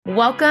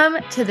Welcome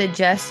to the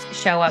Just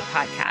Show Up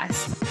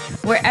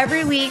podcast, where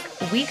every week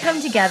we come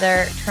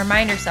together to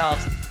remind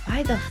ourselves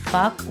why the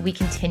fuck we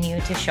continue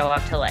to show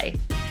up to life.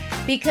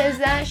 Because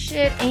that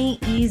shit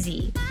ain't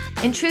easy.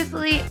 And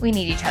truthfully, we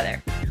need each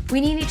other. We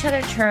need each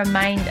other to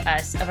remind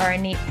us of our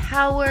innate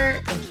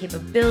power and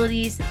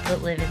capabilities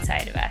that live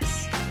inside of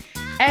us.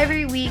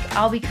 Every week,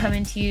 I'll be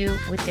coming to you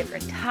with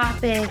different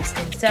topics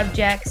and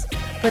subjects,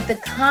 but the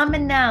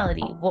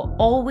commonality will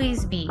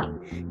always be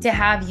to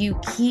have you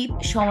keep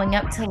showing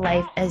up to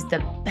life as the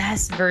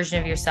best version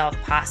of yourself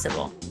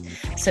possible.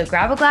 So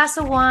grab a glass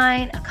of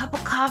wine, a cup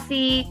of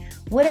coffee,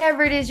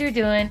 whatever it is you're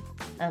doing,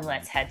 and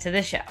let's head to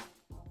the show.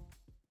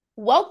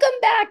 Welcome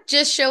back,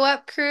 Just Show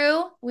Up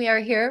crew. We are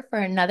here for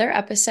another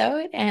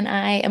episode, and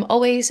I am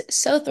always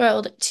so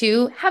thrilled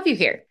to have you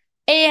here.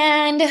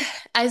 And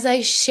as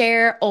I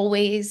share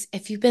always,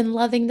 if you've been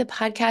loving the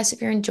podcast,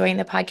 if you're enjoying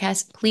the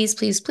podcast,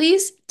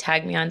 please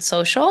tag me on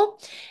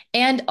social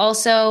and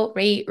also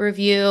rate,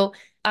 review.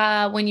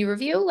 When you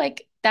review,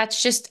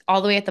 that's just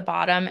all the way at the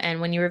bottom.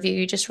 And when you review,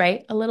 you just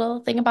write a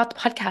little thing about the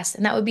podcast.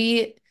 And that would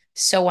be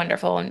so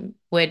wonderful and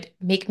would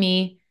make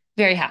me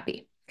very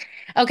happy.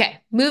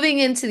 Okay, moving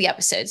into the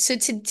episode. So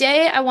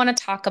today I want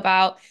to talk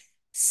about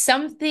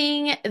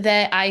something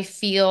that I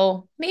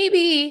feel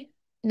maybe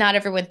not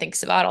everyone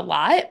thinks about a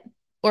lot,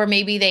 or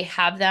maybe they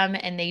have them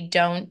and they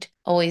don't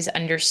always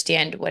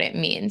understand what it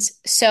means.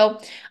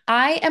 So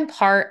I am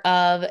part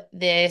of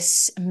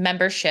this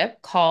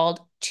membership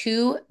called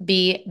To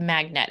Be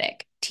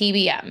Magnetic,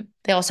 TBM.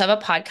 They also have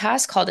a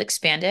podcast called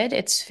Expanded.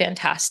 It's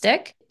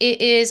fantastic. It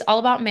is all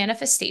about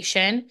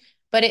manifestation,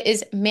 but it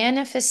is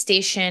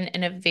manifestation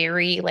in a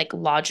very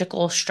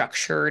logical,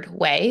 structured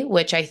way,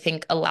 which I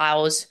think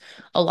allows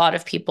a lot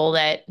of people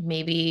that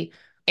maybe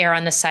err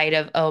on the side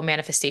of, oh,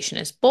 manifestation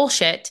is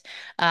bullshit.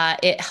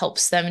 It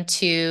helps them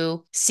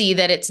to see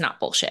that it's not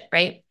bullshit,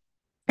 right?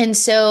 And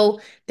so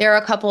there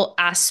are a couple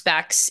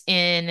aspects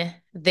in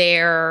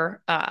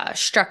their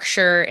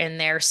structure and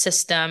their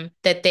system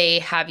that they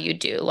have you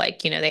do.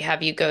 They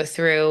have you go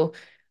through,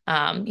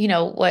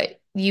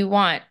 what you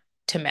want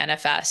to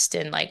manifest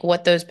and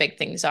what those big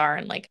things are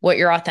and what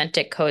your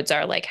authentic codes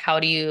are. How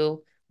do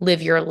you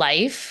live your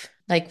life?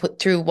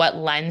 Through what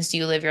lens do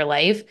you live your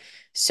life?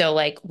 So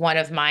one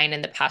of mine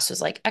in the past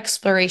was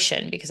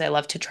exploration, because I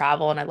love to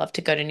travel and I love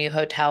to go to new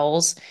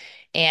hotels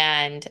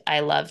and I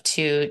love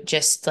to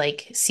just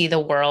see the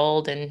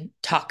world and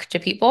talk to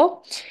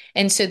people.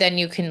 And so then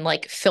you can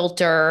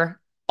filter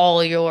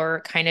all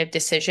your kind of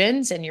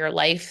decisions in your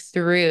life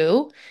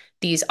through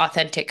these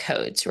authentic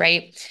codes,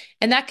 right?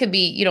 And that could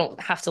be, you don't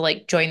have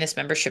to join this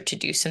membership to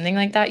do something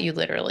like that. You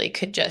literally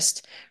could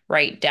just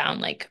write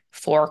down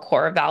 4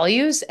 core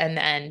values and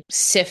then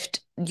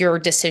sift your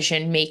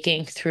decision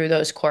making through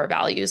those core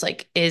values.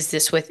 Is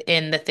this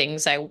within the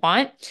things I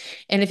want?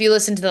 And if you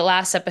listen to the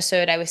last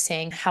episode, I was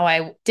saying how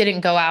I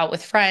didn't go out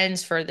with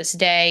friends for this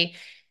day.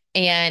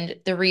 And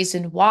the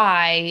reason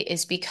why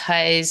is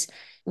because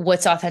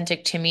what's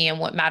authentic to me and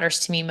what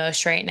matters to me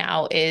most right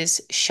now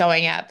is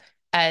showing up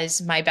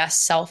as my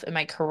best self in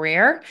my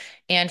career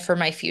and for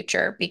my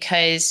future,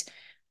 because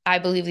I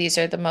believe these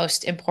are the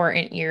most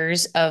important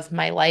years of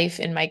my life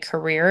and my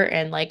career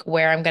and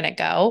where I'm going to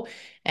go.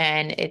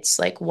 And it's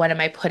what am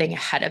I putting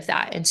ahead of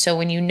that? And so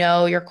when you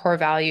know your core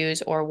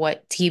values, or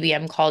what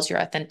TBM calls your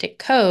authentic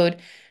code,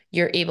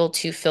 you're able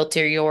to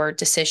filter your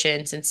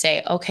decisions and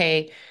say,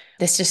 okay,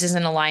 this just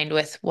isn't aligned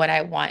with what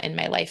I want in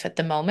my life at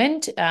the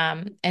moment.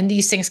 And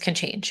these things can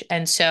change.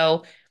 And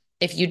so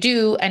if you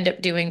do end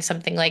up doing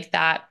something like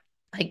that,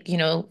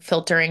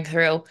 filtering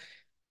through,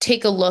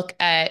 take a look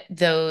at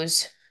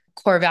those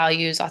core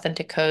values,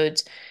 authentic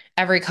codes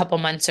every couple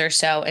months or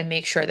so and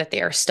make sure that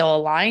they are still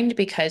aligned,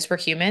 because we're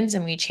humans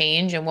and we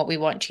change and what we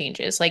want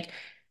changes.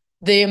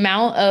 The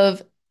amount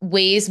of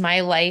ways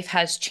my life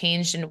has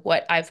changed and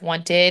what I've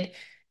wanted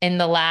in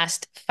the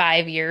last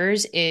 5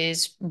 years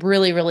is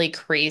really, really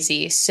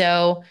crazy.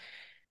 So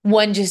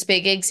one just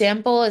big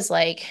example is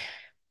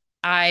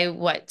I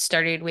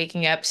started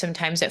waking up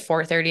sometimes at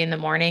 4:30 in the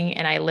morning,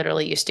 and I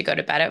literally used to go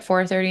to bed at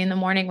 4:30 in the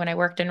morning when I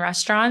worked in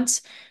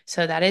restaurants.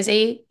 So that is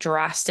a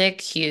drastic,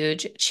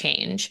 huge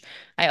change.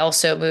 I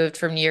also moved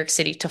from New York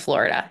City to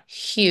Florida.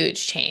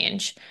 Huge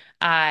change.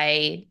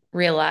 I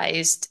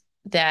realized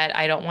that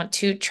I don't want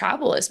to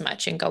travel as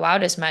much and go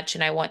out as much,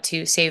 and I want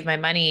to save my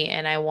money,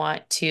 and I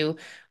want to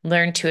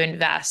learn to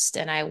invest,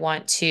 and I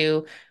want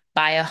to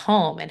buy a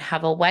home and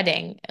have a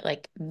wedding.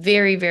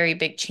 Very, very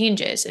big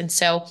changes. And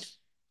so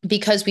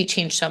because we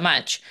change so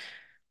much,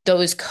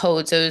 those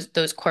codes,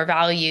 those core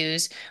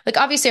values,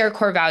 obviously our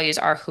core values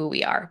are who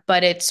we are,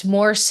 but it's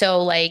more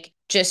so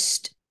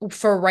just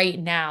for right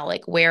now,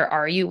 where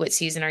are you? What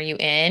season are you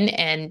in?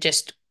 And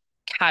just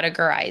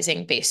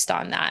categorizing based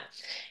on that.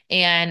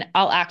 And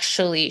I'll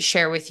actually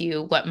share with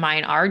you what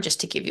mine are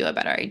just to give you a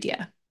better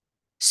idea.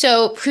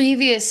 So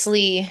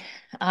previously,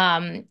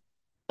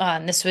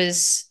 this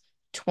was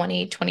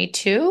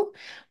 2022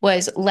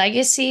 was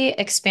legacy,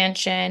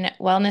 expansion,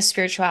 wellness,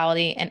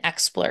 spirituality, and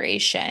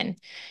exploration.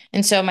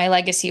 And so my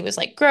legacy was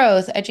like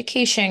growth,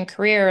 education,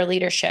 career,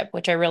 leadership,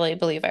 which I really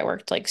believe I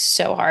worked like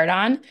so hard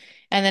on.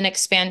 And then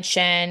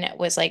expansion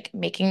was like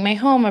making my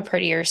home a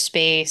prettier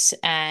space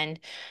and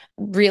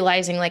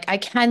realizing like I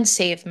can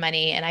save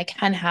money and I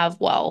can have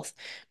wealth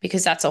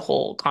because that's a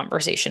whole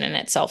conversation in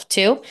itself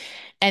too.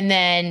 And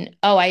then,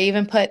 oh, I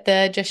even put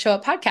the Just Show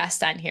Up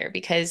podcast on here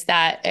because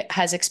that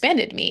has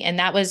expanded me. And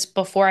that was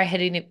before I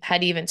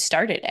had even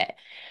started it.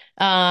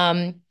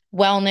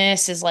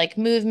 Wellness is like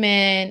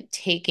movement,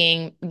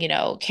 taking,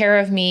 care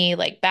of me,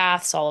 like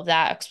baths, all of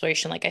that.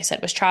 Exploration, like I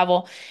said, was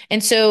travel.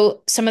 And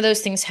so some of those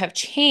things have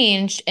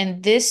changed.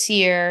 And this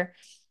year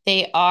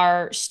they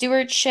are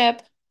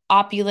stewardship,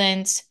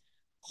 opulence,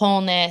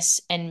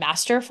 wholeness, and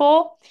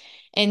masterful.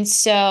 And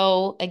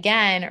so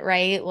again,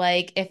 right,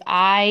 like if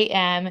I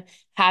am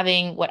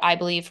having what I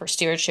believe for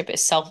stewardship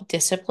is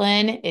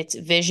self-discipline, it's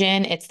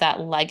vision, it's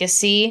that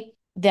legacy.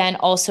 Then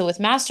also with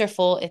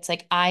masterful, it's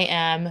like I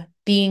am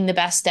being the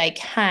best I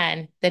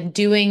can, then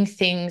doing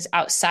things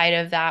outside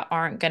of that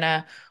aren't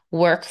gonna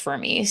work for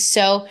me.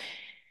 So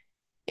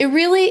it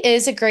really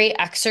is a great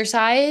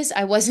exercise.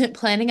 I wasn't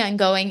planning on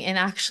going in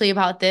actually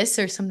about this.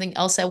 There's something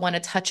else I want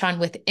to touch on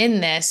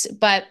within this,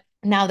 but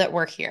now that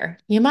we're here,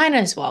 you might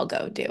as well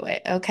go do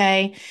it.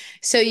 Okay.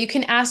 So you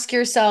can ask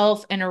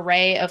yourself an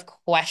array of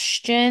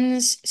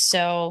questions.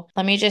 So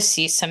let me just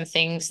see some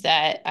things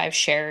that I've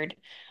shared.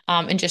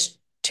 And just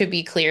to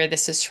be clear,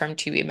 this is from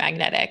To Be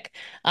Magnetic.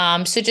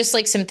 So just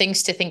like some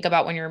things to think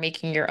about when you're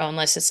making your own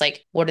list. It's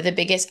like, what are the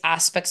biggest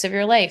aspects of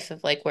your life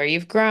of like where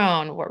you've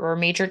grown? What were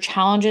major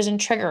challenges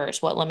and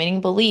triggers? What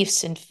limiting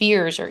beliefs and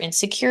fears or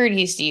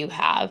insecurities do you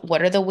have?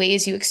 What are the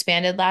ways you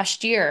expanded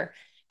last year?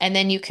 And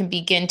then you can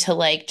begin to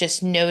like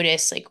just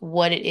notice like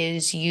what it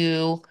is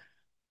you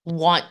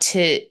want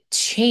to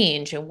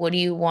change and what do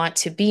you want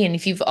to be. And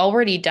if you've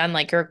already done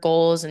like your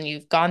goals and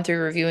you've gone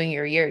through reviewing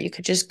your year, you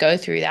could just go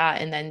through that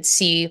and then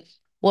see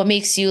what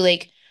makes you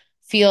like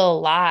feel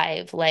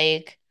alive.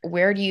 Like,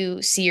 where do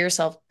you see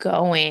yourself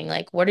going?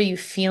 Like, what are you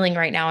feeling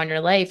right now in your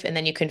life? And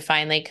then you can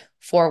find like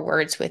 4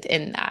 words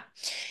within that.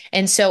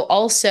 And so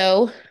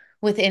also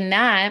within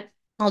that,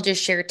 I'll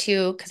just share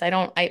too, because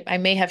I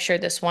may have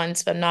shared this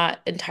once, but I'm not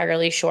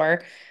entirely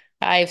sure.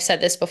 I've said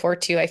this before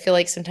too. I feel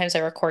like sometimes I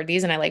record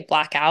these and I like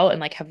black out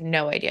and like have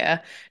no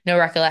idea, no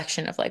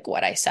recollection of like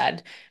what I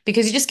said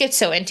because you just get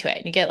so into it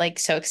and you get like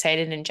so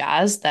excited and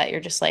jazzed that you're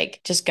just like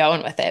just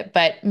going with it.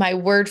 But my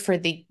word for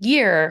the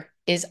year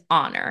is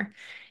honor.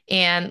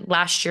 And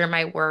last year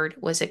my word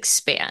was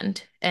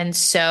expand. And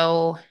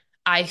so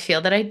I feel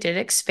that I did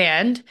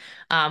expand,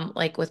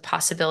 like with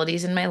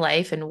possibilities in my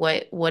life and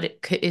what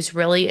is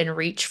really in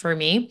reach for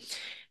me.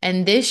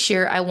 And this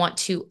year I want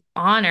to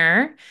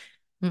honor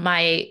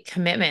my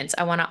commitments.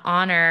 I want to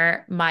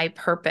honor my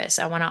purpose.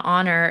 I want to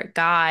honor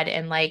God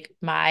and like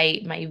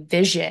my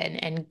vision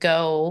and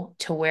go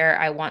to where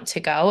I want to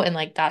go. And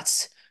like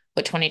that's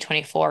what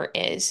 2024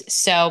 is.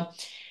 So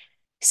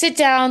sit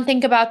down,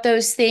 think about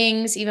those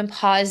things, even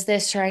pause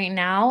this right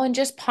now and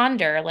just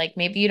ponder. Like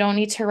maybe you don't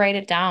need to write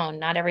it down.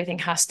 Not everything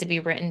has to be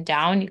written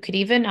down. You could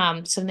even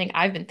something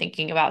I've been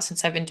thinking about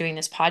since I've been doing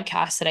this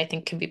podcast that I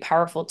think can be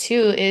powerful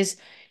too is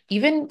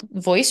even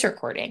voice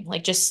recording.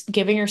 Like just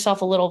giving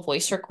yourself a little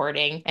voice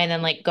recording and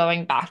then like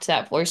going back to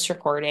that voice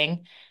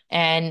recording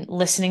and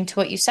listening to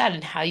what you said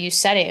and how you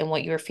said it and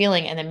what you were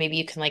feeling and then maybe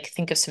you can like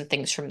think of some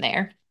things from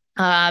there.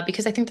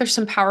 Because I think there's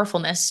some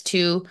powerfulness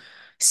to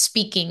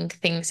speaking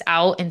things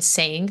out and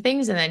saying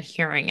things and then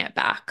hearing it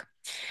back.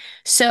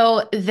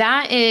 So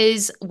that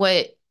is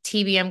what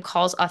TBM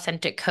calls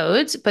authentic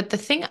codes. But the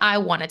thing I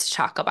wanted to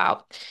talk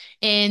about,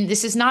 and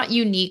this is not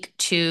unique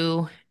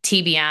to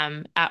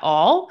TBM at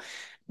all.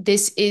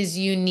 This is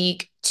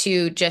unique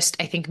to just,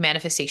 I think,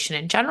 manifestation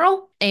in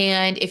general.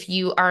 And if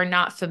you are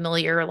not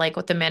familiar, like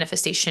with the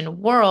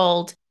manifestation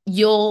world,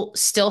 you'll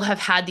still have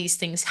had these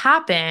things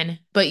happen,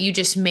 but you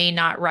just may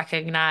not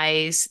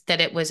recognize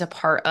that it was a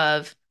part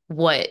of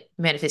what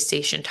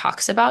manifestation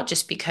talks about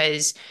just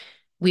because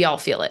we all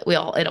feel it. We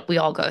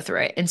all go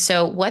through it. And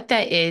so what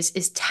that is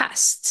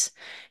tests.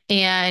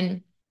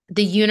 And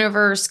the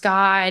universe,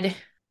 God,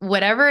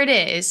 whatever it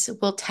is,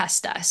 will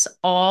test us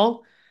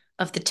all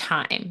of the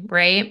time,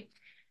 right?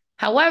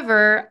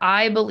 However,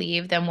 I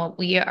believe that when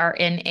we are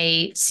in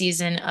a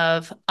season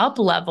of up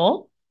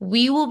level,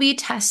 we will be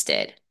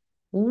tested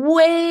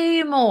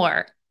way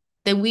more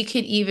than we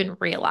could even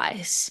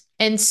realize.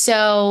 And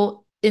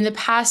so in the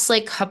past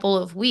like couple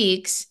of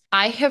weeks,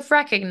 I have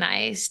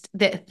recognized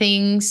that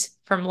things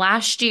from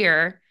last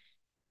year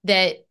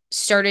that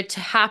started to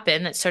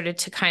happen, that started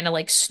to kind of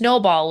like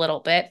snowball a little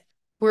bit,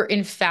 were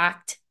in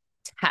fact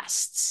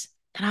tests.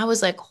 And I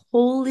was like,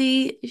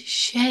 holy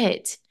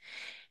shit.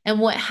 And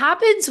what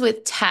happens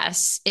with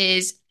tests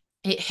is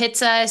it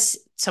hits us,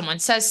 someone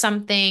says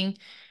something,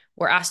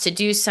 we're asked to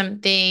do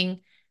something,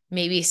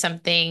 maybe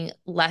something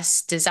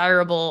less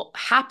desirable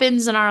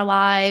happens in our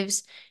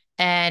lives.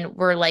 and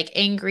we're like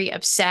angry,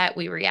 upset,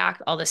 we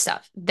react, all this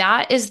stuff.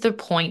 That is the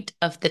point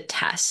of the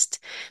test.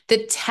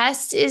 The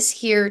test is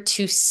here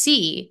to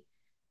see,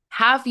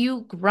 have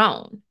you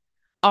grown?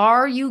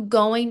 Are you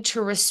going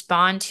to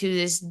respond to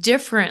this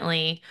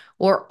differently,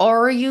 or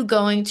are you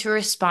going to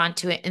respond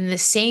to it in the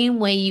same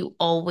way you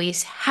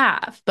always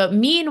have? But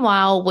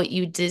meanwhile, what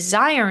you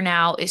desire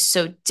now is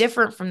so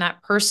different from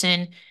that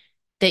person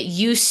that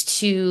used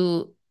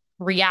to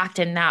react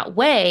in that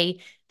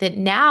way, that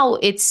now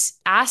it's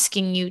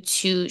asking you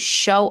to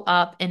show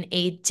up in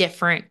a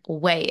different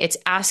way. It's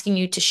asking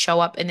you to show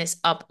up in this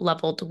up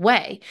leveled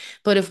way.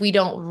 But if we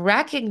don't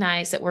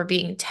recognize that we're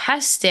being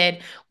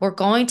tested, we're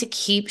going to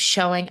keep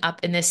showing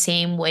up in the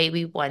same way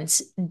we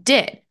once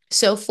did.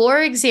 So, for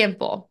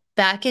example,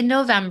 back in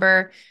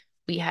November,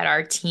 we had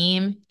our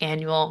team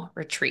annual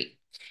retreat.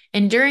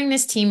 And during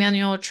this team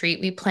annual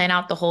retreat, we plan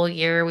out the whole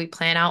year. We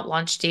plan out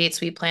launch dates.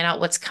 We plan out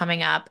what's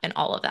coming up and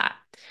all of that.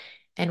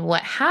 And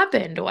what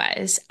happened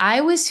was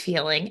I was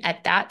feeling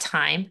at that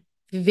time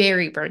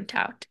very burnt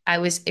out. I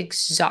was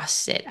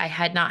exhausted. I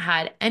had not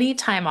had any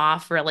time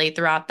off really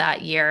throughout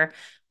that year,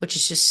 which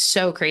is just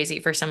so crazy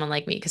for someone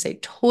like me because I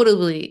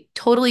totally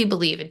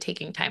believe in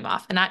taking time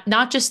off, and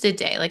not just a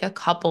day, like a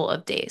couple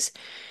of days.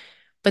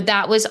 But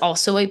that was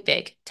also a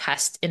big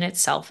test in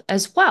itself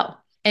as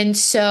well. And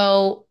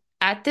so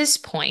at this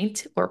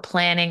point, we're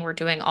planning, we're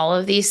doing all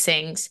of these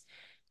things,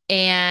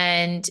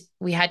 and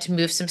we had to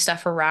move some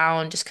stuff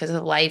around just because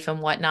of life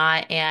and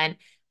whatnot. And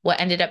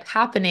what ended up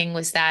happening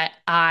was that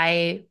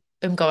I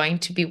am going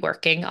to be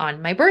working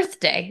on my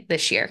birthday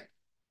this year.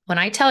 When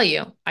I tell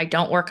you I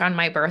don't work on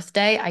my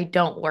birthday, I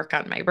don't work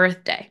on my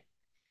birthday.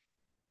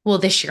 Well,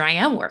 this year I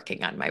am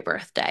working on my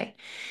birthday.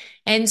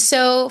 And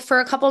so for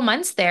a couple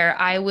months there,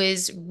 I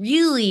was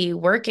really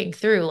working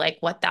through like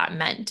what that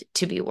meant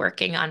to be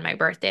working on my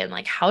birthday and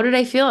like how did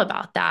I feel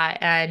about that?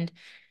 And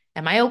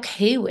am I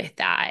okay with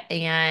that?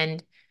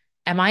 And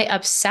am I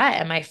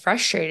upset? Am I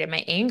frustrated? Am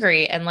I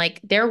angry? And like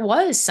there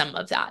was some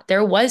of that.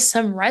 There was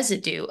some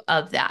residue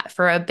of that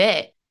for a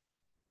bit.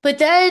 But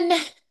then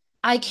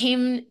I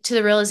came to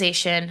the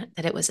realization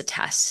that it was a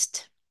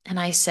test. And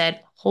I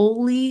said,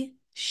 holy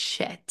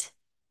shit,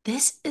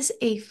 this is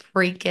a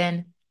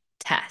freaking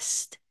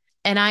test.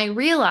 And I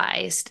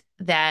realized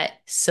that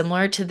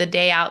similar to the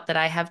day out that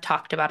I have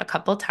talked about a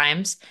couple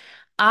times,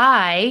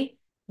 I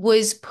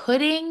was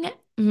putting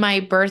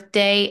my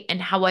birthday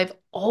and how I've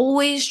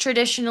always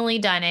traditionally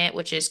done it,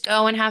 which is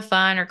go and have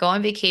fun or go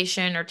on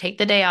vacation or take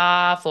the day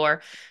off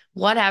or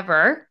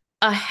whatever,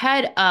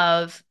 ahead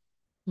of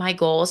my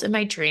goals and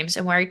my dreams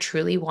and where I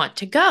truly want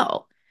to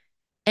go.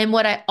 And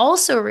what I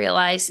also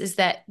realized is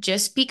that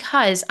just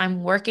because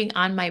I'm working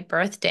on my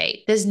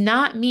birthday does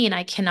not mean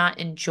I cannot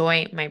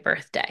enjoy my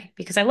birthday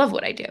because I love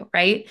what I do,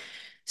 right?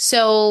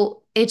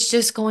 So it's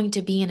just going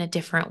to be in a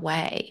different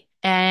way.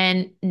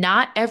 And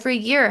not every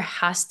year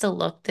has to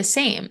look the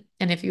same.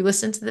 And if you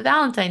listen to the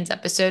Valentine's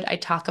episode, I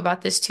talk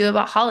about this too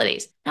about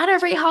holidays. Not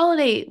every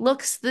holiday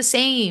looks the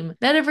same.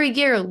 Not every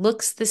year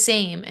looks the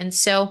same. And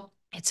so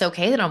it's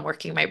okay that I'm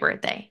working my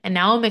birthday. And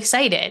now I'm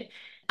excited.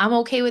 I'm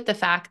okay with the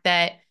fact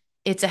that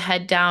it's a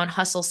head down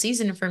hustle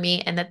season for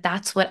me and that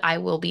that's what I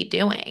will be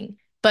doing.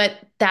 But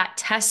that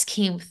test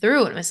came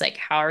through and it was like,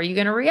 how are you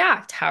going to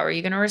react? How are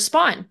you going to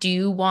respond? Do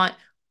you want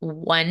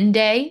one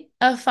day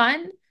of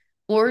fun?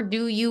 Or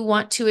do you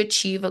want to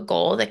achieve a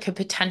goal that could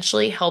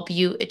potentially help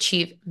you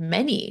achieve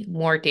many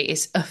more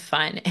days of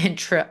fun and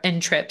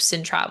trips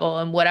and travel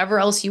and whatever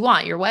else you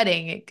want, your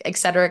wedding, et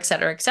cetera, et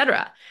cetera, et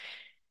cetera.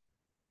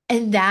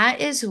 And that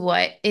is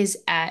what is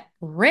at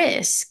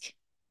risk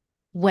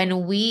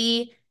when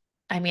we,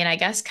 I mean, I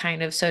guess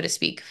kind of, so to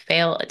speak,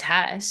 fail a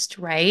test,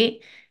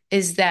 right?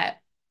 Is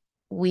that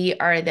we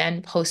are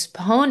then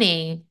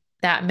postponing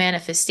that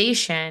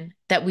manifestation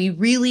that we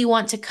really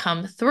want to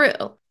come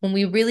through when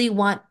we really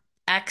want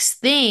X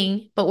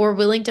thing, but we're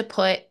willing to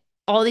put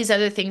all these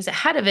other things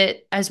ahead of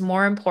it as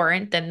more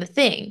important than the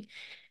thing.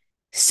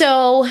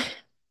 So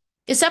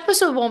this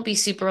episode won't be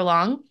super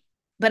long,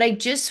 but I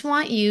just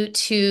want you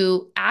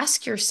to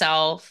ask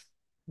yourself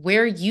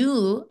where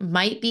you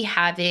might be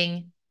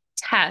having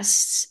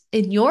tests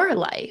in your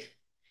life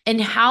and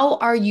how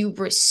are you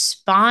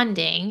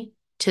responding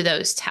to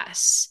those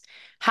tests?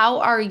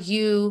 How are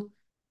you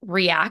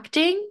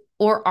reacting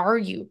or are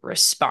you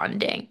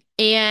responding?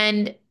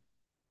 And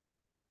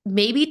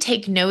maybe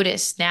take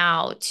notice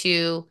now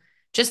to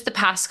just the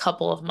past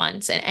couple of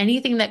months and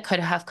anything that could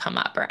have come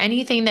up or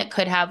anything that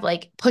could have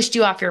like pushed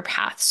you off your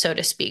path, so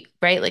to speak,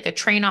 right? Like a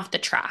train off the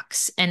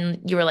tracks. And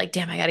you were like,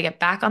 damn, I got to get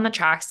back on the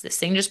tracks. This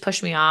thing just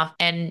pushed me off.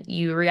 And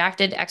you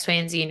reacted X, Y,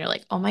 and Z. And you're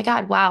like, oh my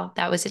God, wow,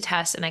 that was a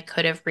test. And I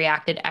could have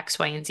reacted X,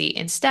 Y, and Z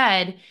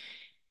instead.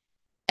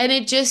 And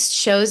it just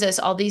shows us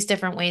all these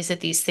different ways that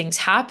these things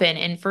happen.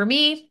 And for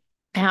me,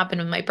 it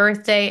happened with my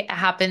birthday. It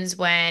happens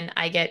when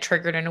I get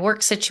triggered in a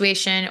work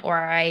situation or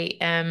I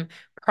am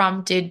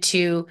prompted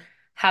to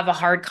have a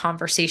hard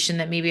conversation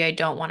that maybe I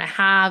don't want to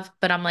have.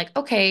 But I'm like,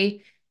 okay,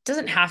 it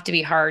doesn't have to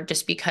be hard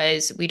just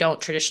because we don't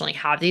traditionally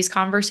have these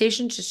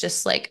conversations. It's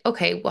just like,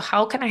 okay, well,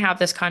 how can I have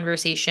this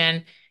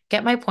conversation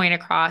get my point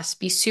across,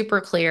 be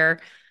super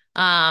clear.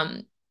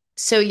 Um,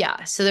 so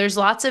yeah, so there's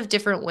lots of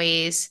different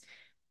ways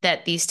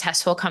that these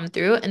tests will come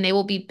through and they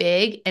will be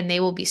big and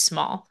they will be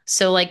small.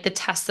 So like the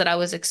test that I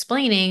was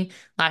explaining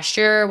last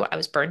year, when I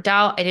was burnt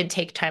out, I didn't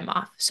take time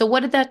off. So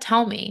what did that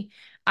tell me?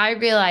 I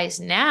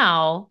realize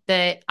now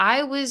that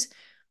I was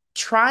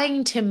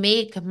trying to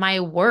make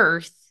my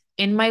worth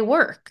in my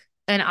work.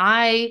 And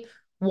I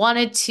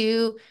wanted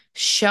to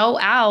show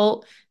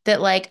out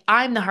that like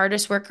I'm the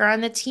hardest worker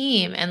on the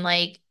team. And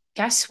like,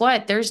 guess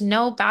what? There's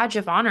no badge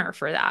of honor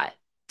for that.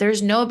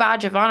 There's no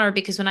badge of honor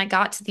because when I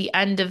got to the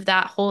end of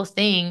that whole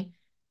thing,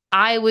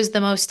 I was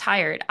the most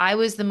tired. I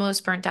was the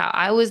most burnt out.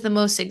 I was the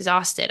most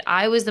exhausted.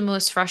 I was the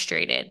most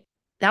frustrated.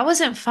 That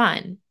wasn't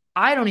fun.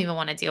 I don't even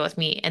want to deal with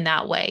me in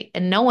that way.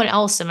 And no one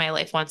else in my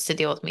life wants to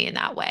deal with me in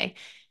that way.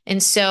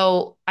 And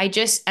so I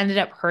just ended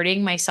up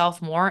hurting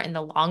myself more in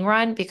the long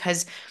run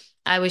because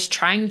I was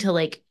trying to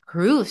like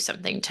prove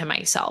something to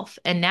myself.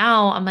 And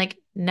now I'm like,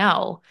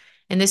 no.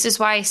 And this is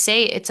why I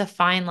say it's a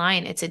fine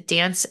line. It's a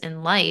dance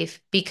in life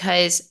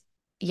because,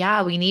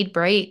 yeah, we need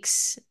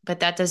breaks, but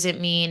that doesn't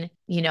mean,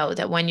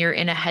 that when you're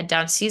in a head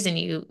down season,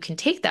 you can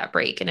take that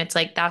break. And it's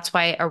like, that's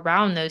why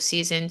around those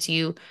seasons,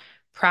 you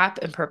prep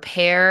and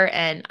prepare.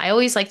 And I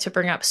always like to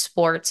bring up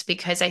sports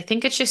because I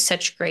think it's just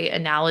such great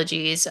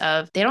analogies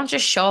of they don't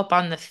just show up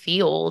on the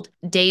field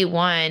day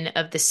one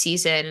of the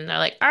season and they're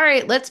like, all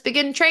right, let's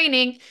begin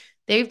training.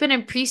 They've been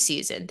in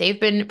preseason. They've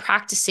been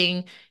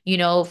practicing,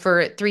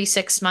 for 3,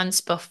 6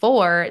 months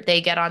before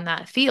they get on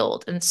that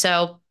field. And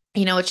so,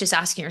 it's just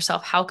asking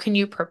yourself, how can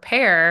you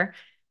prepare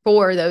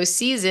for those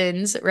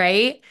seasons,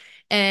 right?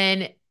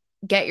 And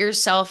get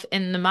yourself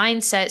in the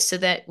mindset so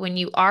that when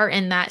you are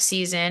in that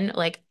season,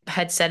 like I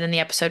had said in the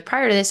episode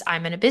prior to this,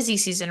 I'm in a busy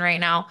season right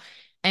now.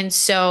 And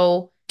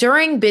so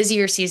during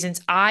busier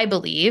seasons, I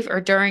believe,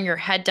 or during your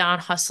head down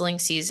hustling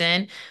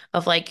season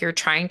of like you're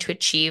trying to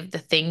achieve the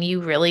thing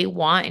you really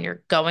want and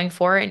you're going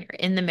for it and you're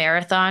in the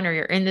marathon or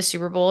you're in the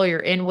Super Bowl, or you're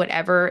in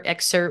whatever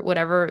excerpt,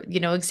 whatever,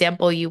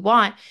 example you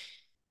want,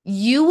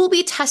 you will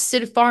be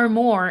tested far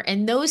more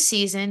in those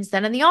seasons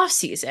than in the off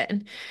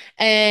season.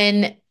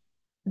 And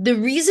the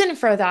reason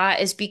for that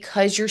is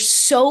because you're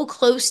so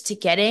close to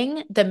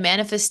getting the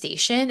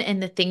manifestation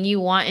and the thing you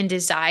want and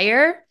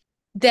desire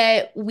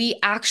that we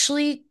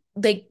actually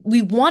like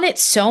we want it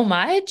so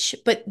much,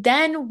 but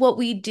then what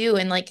we do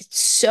and like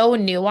it's so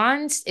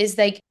nuanced is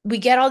like we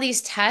get all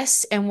these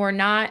tests and we're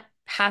not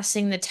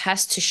passing the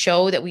test to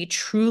show that we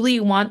truly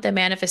want the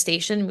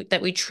manifestation,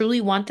 that we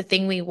truly want the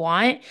thing we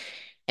want.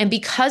 And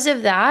because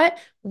of that,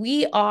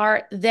 we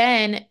are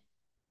then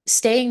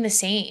staying the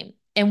same.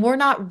 And we're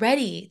not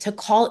ready to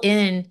call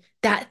in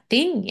that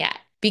thing yet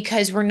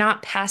because we're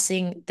not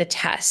passing the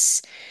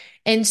tests.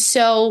 And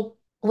so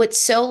what's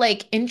so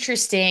like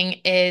interesting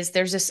is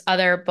there's this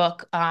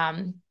book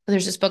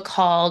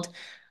called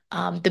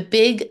The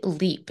Big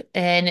Leap,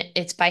 and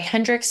it's by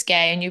Hendrix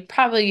Gay. And you've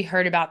probably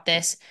heard about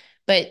this,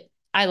 but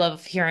I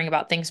love hearing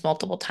about things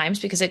multiple times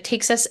because it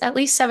takes us at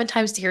least 7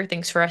 times to hear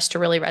things for us to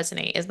really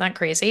resonate. Isn't that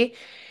crazy?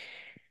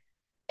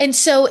 And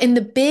so in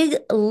the big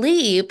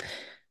leap,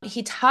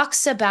 he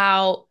talks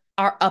about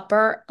our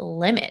upper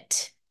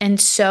limit. And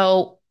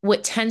so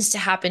what tends to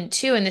happen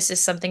too, and this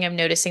is something I'm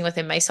noticing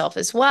within myself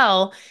as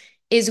well,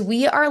 is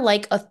we are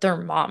like a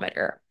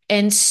thermometer.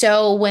 And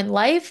so when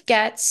life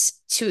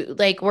gets to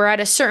like we're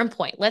at a certain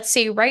point, let's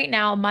say right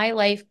now my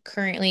life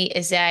currently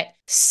is at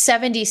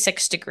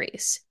 76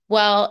 degrees.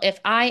 Well, if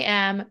I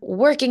am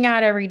working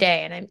out every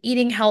day and I'm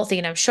eating healthy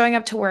and I'm showing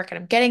up to work and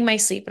I'm getting my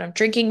sleep and I'm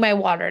drinking my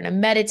water and I'm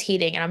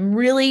meditating and I'm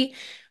really,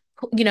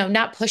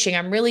 not pushing,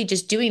 I'm really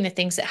just doing the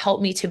things that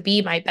help me to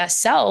be my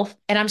best self.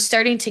 And I'm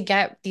starting to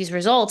get these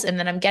results. And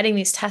then I'm getting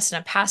these tests and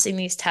I'm passing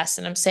these tests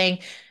and I'm saying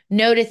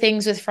no to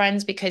things with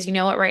friends because you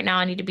know what, right now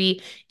I need to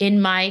be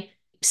in my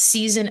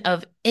season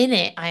of in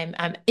it.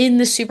 I'm in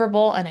the Super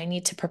Bowl and I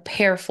need to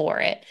prepare for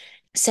it.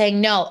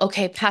 Saying no,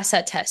 okay, pass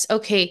that test.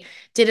 Okay,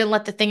 didn't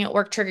let the thing at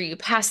work trigger you,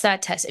 pass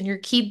that test, and you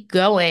keep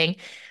going.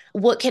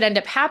 What could end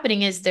up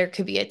happening is there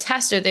could be a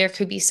test or there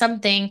could be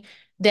something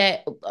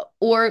that,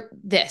 or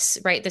this,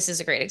 right? This is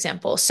a great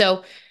example.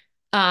 So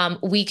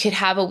we could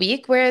have a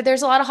week where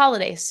there's a lot of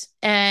holidays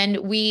and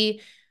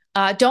we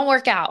don't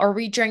work out or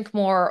we drink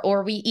more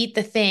or we eat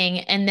the thing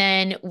and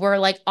then we're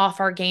like off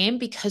our game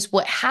because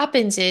what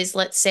happens is,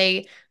 let's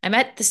say I'm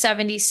at the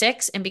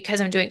 76 and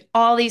because I'm doing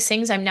all these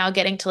things, I'm now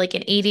getting to like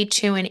an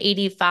 82 and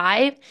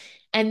 85.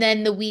 And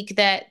then the week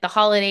that the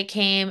holiday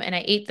came and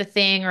I ate the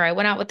thing or I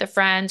went out with the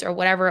friends or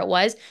whatever it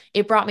was,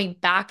 it brought me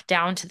back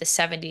down to the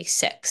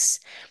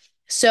 76.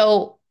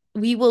 So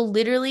we will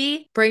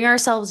literally bring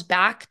ourselves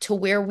back to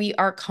where we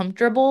are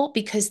comfortable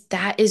because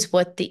that is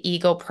what the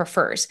ego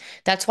prefers.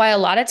 That's why a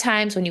lot of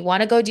times when you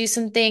want to go do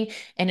something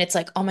and it's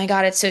like, oh my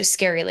God, it's so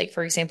scary. Like,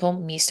 for example,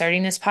 me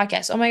starting this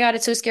podcast. Oh my God,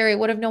 it's so scary.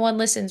 What if no one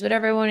listens? What if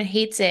everyone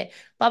hates it?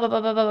 Blah, blah, blah,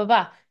 blah, blah, blah,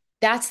 blah.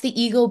 That's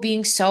the ego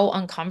being so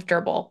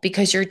uncomfortable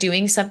because you're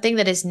doing something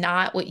that is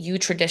not what you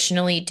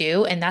traditionally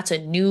do. And that's a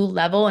new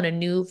level and a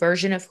new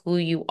version of who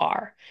you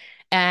are.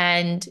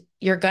 And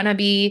you're going to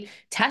be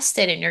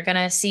tested and you're going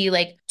to see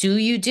like, do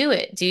you do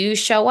it? Do you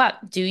show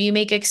up? Do you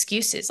make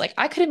excuses? Like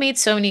I could have made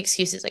so many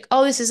excuses like,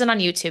 oh, this isn't on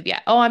YouTube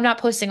yet. Oh, I'm not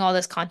posting all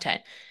this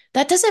content.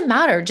 That doesn't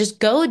matter. Just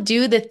go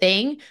do the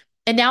thing.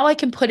 And now I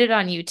can put it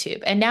on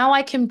YouTube and now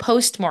I can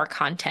post more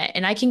content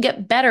and I can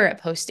get better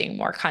at posting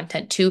more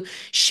content to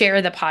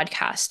share the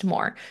podcast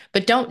more.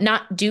 But don't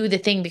not do the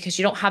thing because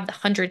you don't have the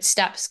 100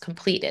 steps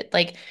completed.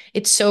 Like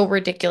it's so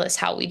ridiculous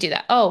how we do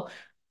that. Oh,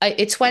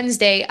 it's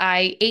Wednesday.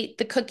 I ate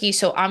the cookie,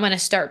 so I'm going to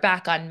start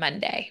back on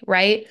Monday,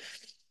 right?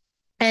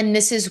 And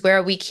this is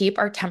where we keep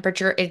our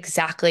temperature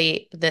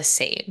exactly the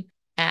same.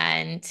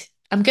 And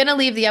I'm going to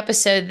leave the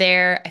episode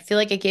there. I feel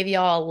like I gave you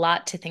all a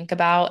lot to think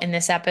about in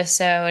this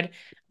episode.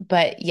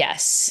 But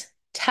yes,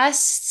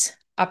 tests,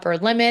 upper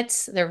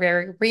limits, they're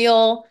very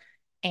real.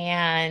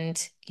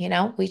 And,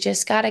 we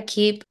just got to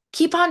keep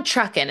on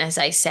trucking, as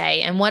I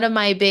say. And one of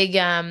my big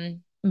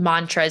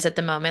mantras at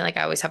the moment, like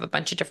I always have a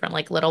bunch of different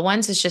like little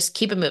ones, is just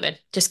keep it moving.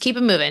 Just keep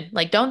it moving.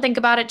 Like don't think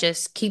about it,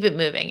 just keep it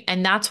moving.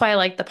 And that's why I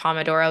like the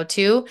Pomodoro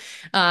too,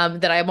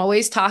 that I'm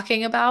always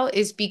talking about,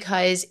 is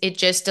because it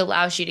just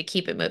allows you to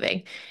keep it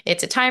moving.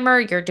 It's a timer,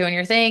 you're doing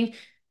your thing,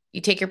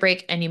 you take your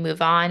break and you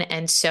move on.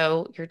 And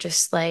so you're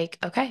just like,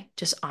 okay,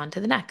 just on to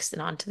the next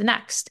and on to the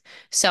next.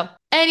 So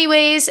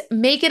anyways,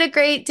 make it a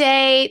great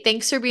day.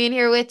 Thanks for being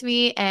here with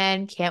me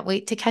and can't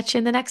wait to catch you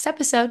in the next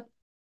episode.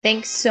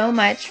 Thanks so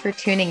much for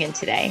tuning in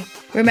today.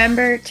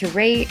 Remember to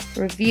rate,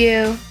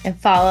 review, and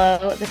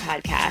follow the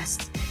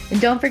podcast.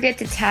 And don't forget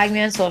to tag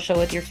me on social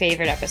with your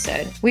favorite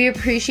episode. We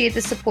appreciate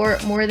the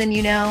support more than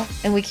you know,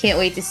 and we can't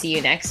wait to see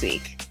you next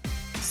week.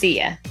 See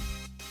ya.